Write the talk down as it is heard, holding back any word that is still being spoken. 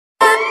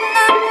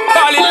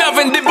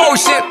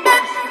devotion.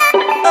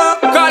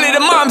 Call it a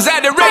mom's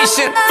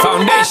adoration.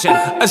 Foundation,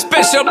 a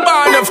special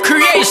bond of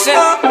creation.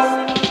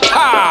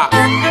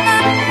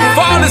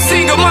 For all the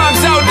single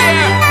moms out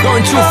there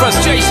going through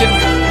frustration,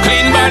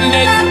 Clean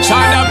Bandit,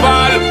 China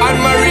Paul, and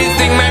Marie's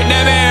thing make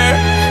them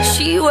air.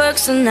 She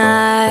works the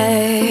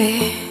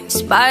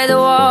nights by the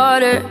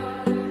water.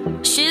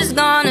 She's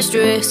gone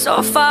astray,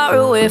 so far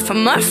away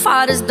from her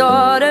father's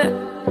daughter.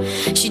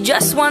 She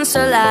just wants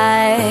her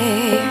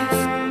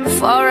life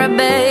for a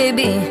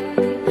baby.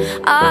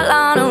 All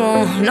on her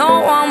own,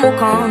 no one will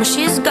come.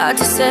 She's got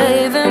to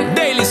save him.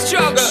 Daily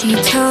struggle. She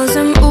tells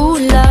him, ooh,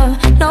 love,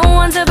 no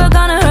one's ever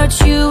gonna hurt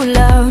you,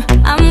 love.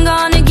 I'm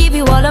gonna give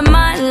you all of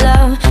my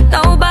love.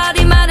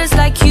 Nobody matters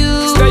like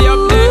you. Stay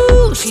up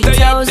there. She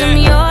tells him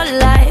your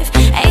life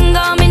ain't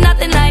gonna be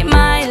nothing like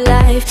my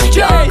life.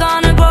 You're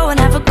gonna grow and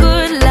have a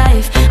good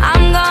life.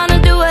 I'm gonna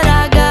do what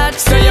I got to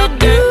do.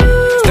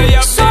 Stay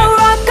up So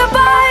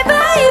rockabye,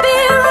 baby,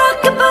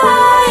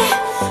 rockabye.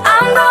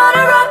 I'm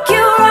gonna rock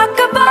you,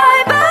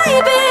 rockabye,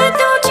 baby.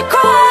 Don't you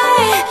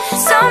cry.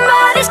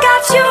 Somebody's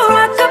got you,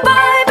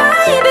 rockabye,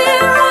 baby,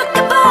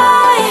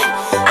 rockabye.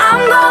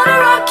 I'm gonna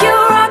rock you,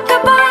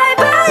 rockabye,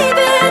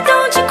 baby.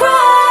 Don't you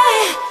cry.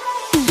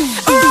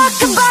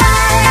 Rockabye.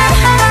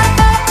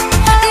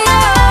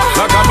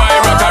 Rockabye,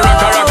 rocka,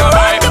 rocka,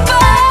 rockabye.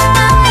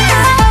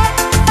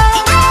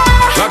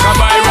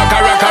 Rockabye, rocka,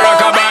 rocka,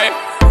 rockabye.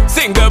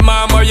 Single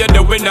mom, what you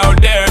doing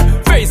out there?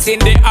 Facing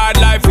the hard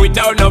life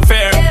without no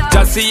fear.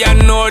 Just see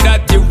and know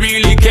that you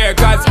really care.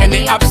 Cause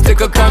any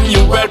obstacle come,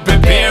 you well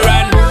prepare.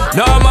 And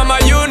no mama,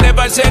 you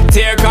never shed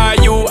tear.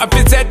 Cause you have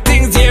to set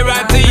things year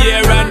after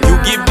year. And you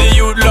give the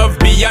youth love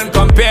beyond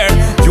compare.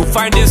 You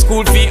find the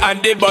school fee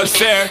and the bus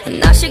fare.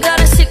 Now she got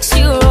a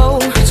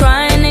 6-year-old,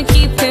 trying to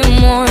keep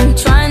him warm,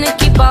 trying to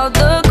keep out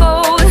the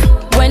cold.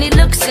 When he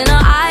looks in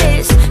her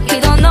eyes, he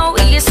don't know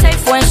he is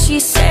safe when she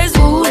says,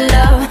 ooh,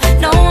 love,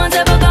 no one's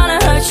ever gonna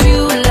hurt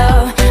you,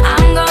 love.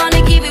 I'm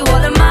gonna give you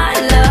all of my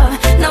love.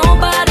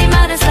 Nobody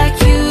matters like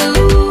you.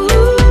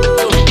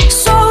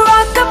 So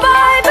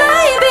rockabye,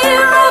 baby,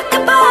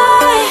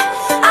 rockabye.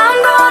 I'm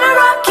gonna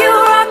rock you,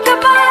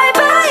 rockabye,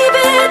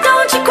 baby.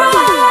 Don't you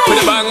cry.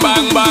 With a bang,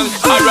 bang, bang.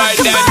 Alright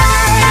then.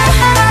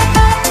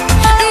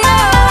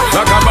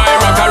 Rockabye,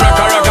 rocka,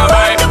 rocka,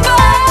 rockabye.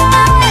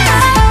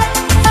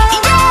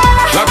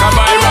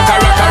 Rockabye, rocka,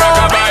 rocka,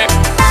 rockabye.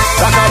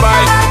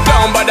 Rockabye,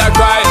 don't bother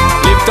cry.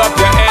 Lift up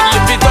your head,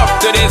 lift it up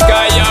to the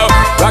sky, yo.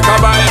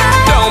 Rockabye,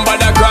 don't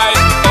bother cry.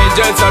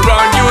 Angels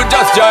around you,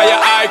 just dry your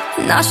eye.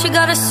 Now she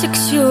got a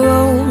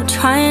 6-year-old,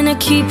 trying to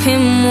keep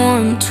him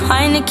warm,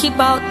 trying to keep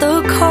out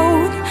the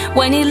cold.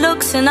 When he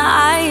looks in her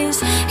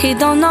eyes, he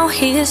don't know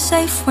he is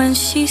safe when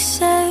she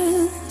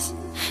says.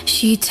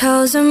 She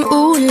tells him,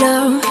 ooh,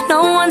 love,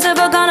 no one's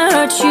ever gonna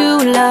hurt you,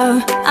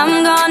 love.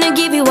 I'm gonna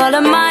give you all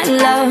of my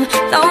love.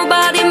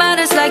 Nobody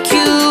matters like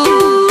you.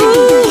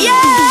 Yeah.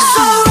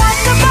 So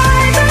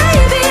rockabye,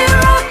 baby,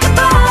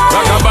 rockabye.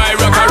 Rockabye,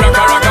 rocka,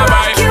 rocka,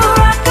 rockabye. You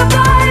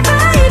rockabye,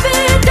 baby,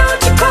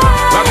 don't you cry.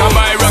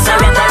 Rockabye, rocka,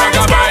 rocka,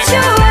 rockabye.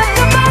 You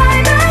rockabye,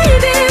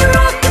 baby,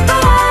 rockabye.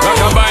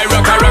 Rockabye,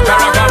 rocka, rocka,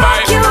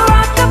 rockabye. You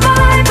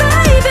rockabye,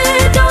 baby,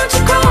 don't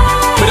you cry.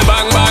 With a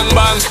bang, bang,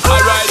 bang.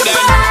 Alright then.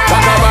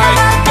 Rockabye,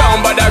 don't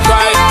bother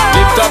cry.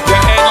 Lift up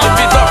your head, lift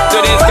it up to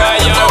the sky,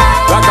 yo.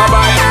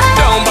 Rockabye,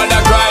 don't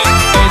bother cry.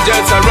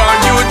 Angels around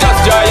you, just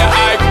dry your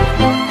eye.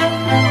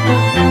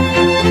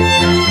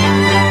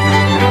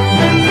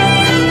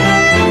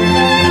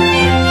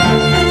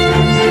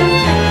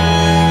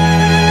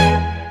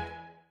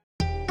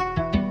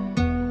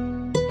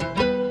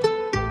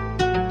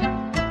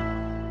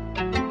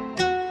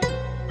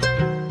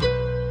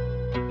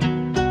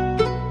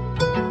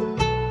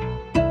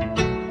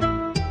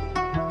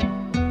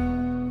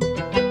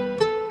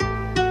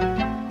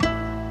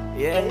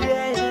 Yeah,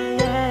 yeah, yeah,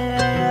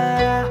 yeah,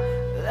 yeah.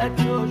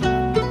 Let's go.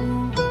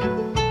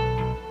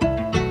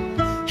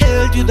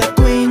 Hail to the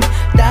queen,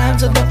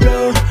 dance on the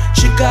floor.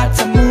 She got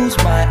some moves,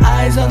 my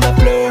eyes on the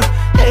floor.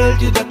 Hail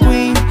to the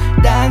queen,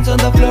 dance on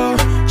the floor.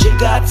 She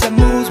got some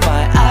moves,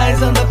 my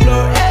eyes on the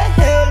floor. Hey,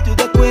 hail to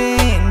the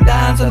queen,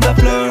 dance on the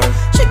floor.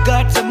 She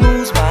got some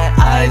moves, my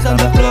eyes on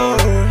the floor.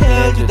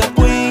 Hail to the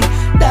queen,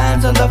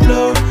 dance on the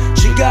floor.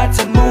 She got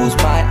some moves,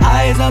 my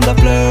eyes on the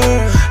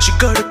floor. She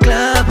got a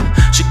club,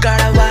 she got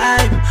a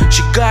vibe,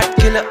 she got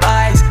killer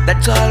eyes,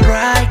 that's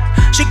alright.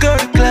 She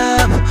got a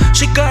club,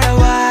 she got a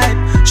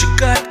vibe, she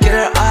got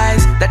killer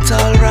eyes, that's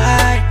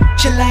alright.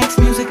 She likes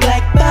music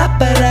like ba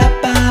ba da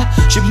ba.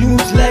 She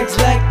moves legs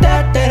like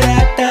da da da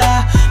da.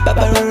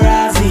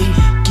 Paparazzi,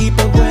 keep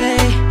away,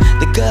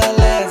 the girl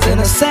is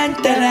innocent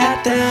da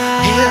da da.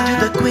 Hail to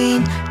the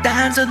queen,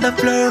 dance on the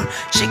floor.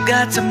 She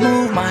got to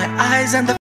move, my eyes on the